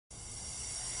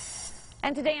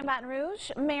And today in Baton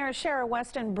Rouge, Mayor Shara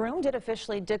Weston Broome did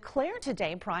officially declare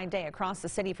today Pride Day across the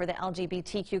city for the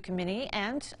LGBTQ community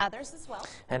and others as well.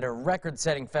 And a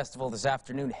record-setting festival this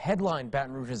afternoon headlined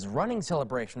Baton Rouge's running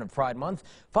celebration of Pride Month.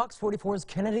 Fox 44's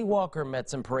Kennedy Walker met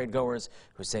some parade goers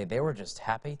who say they were just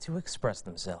happy to express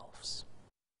themselves.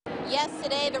 Yes,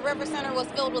 today the River Center was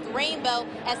filled with rainbow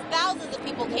as thousands of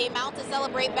people came out to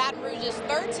celebrate Baton Rouge's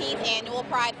 13th annual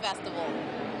Pride Festival.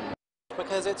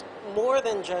 Because it's more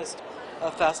than just a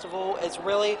festival, it's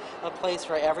really a place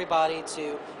for everybody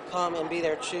to come and be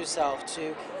their true self,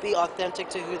 to be authentic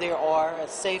to who they are, a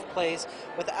safe place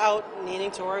without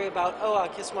needing to worry about, oh, I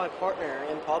kissed my partner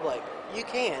in public. You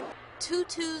can.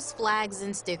 Tutus, flags,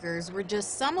 and stickers were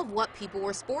just some of what people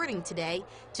were sporting today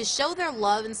to show their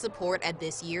love and support at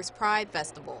this year's Pride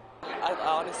Festival. I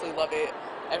honestly love it.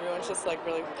 Everyone's just like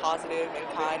really positive and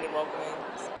kind and welcoming.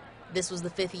 This was the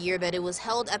 5th year that it was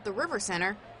held at the River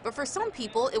Center, but for some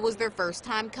people it was their first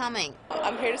time coming.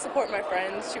 I'm here to support my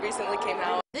friend. She recently came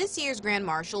out. This year's Grand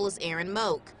Marshal is Aaron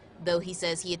Moak. Though he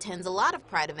says he attends a lot of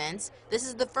Pride events, this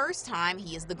is the first time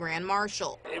he is the Grand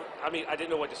Marshal. I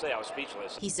didn't know what to say. I was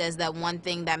speechless. He says that one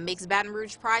thing that makes Baton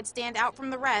Rouge Pride stand out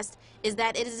from the rest is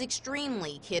that it is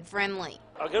extremely kid-friendly.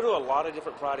 I go to a lot of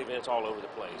different Pride events all over the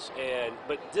place,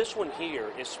 but this one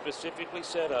here is specifically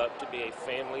set up to be a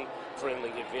family-friendly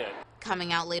event.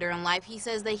 Coming out later in life, he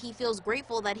says that he feels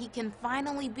grateful that he can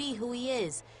finally be who he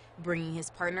is. Bringing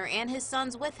his partner and his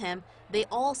sons with him, they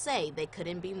all say they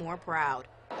couldn't be more proud.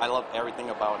 I love everything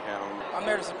about him. I'm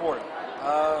there to support him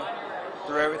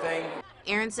through everything.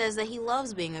 Aaron says that he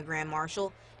loves being a Grand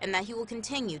Marshal and that he will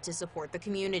continue to support the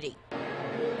community.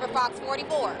 For Fox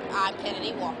 44, I'm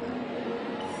Kennedy Walker.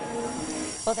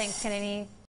 Well, thanks, Kennedy.